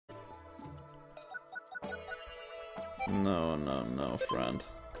No, no, no, friend.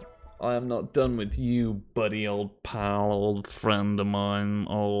 I am not done with you, buddy, old pal, old friend of mine,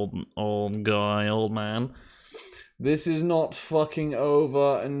 old guy, old man. This is not fucking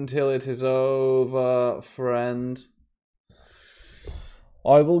over until it is over, friend.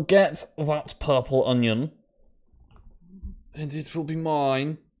 I will get that purple onion, and it will be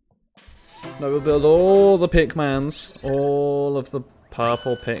mine. And I will build all the Pikmans, all of the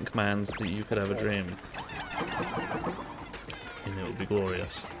purple Pikmans that you could ever dream. And it will be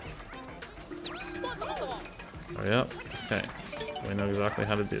glorious. Hurry up. Okay. We know exactly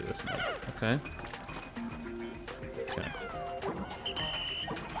how to do this now. Okay. Okay.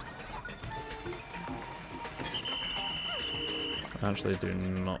 I actually do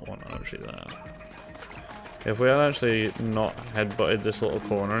not want Archie there. If we had actually not headbutted this little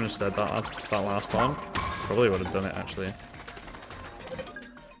corner instead that last time, probably would have done it actually.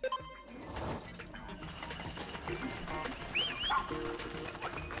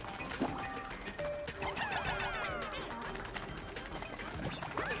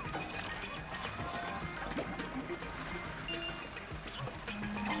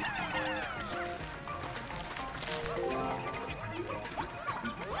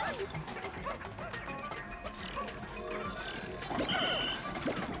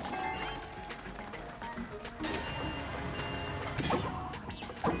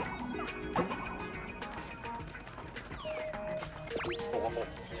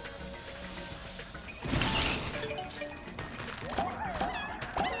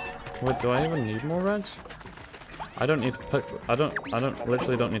 Wait, do I even need more reds? I don't need to pick.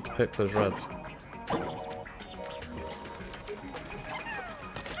 Literally don't need to pick those reds.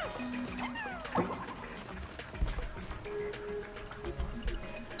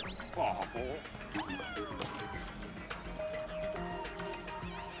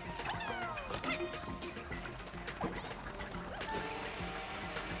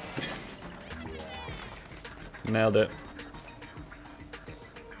 Nailed it.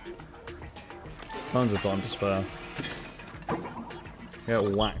 Tons of time to spare. Get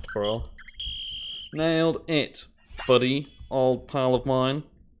whacked, bro. Nailed it, buddy. Old pal of mine.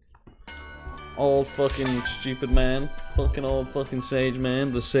 Old fucking stupid man. Fucking old fucking sage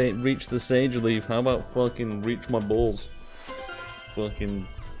man. Reach the sage leaf. How about fucking reach my balls? Fucking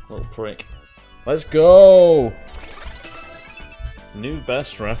little prick. Let's go! New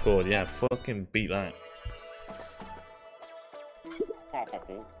best record. Yeah, fucking beat that.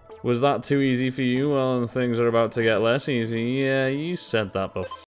 Was that too easy for you? Well, things are about to get less easy. Yeah, you said that before.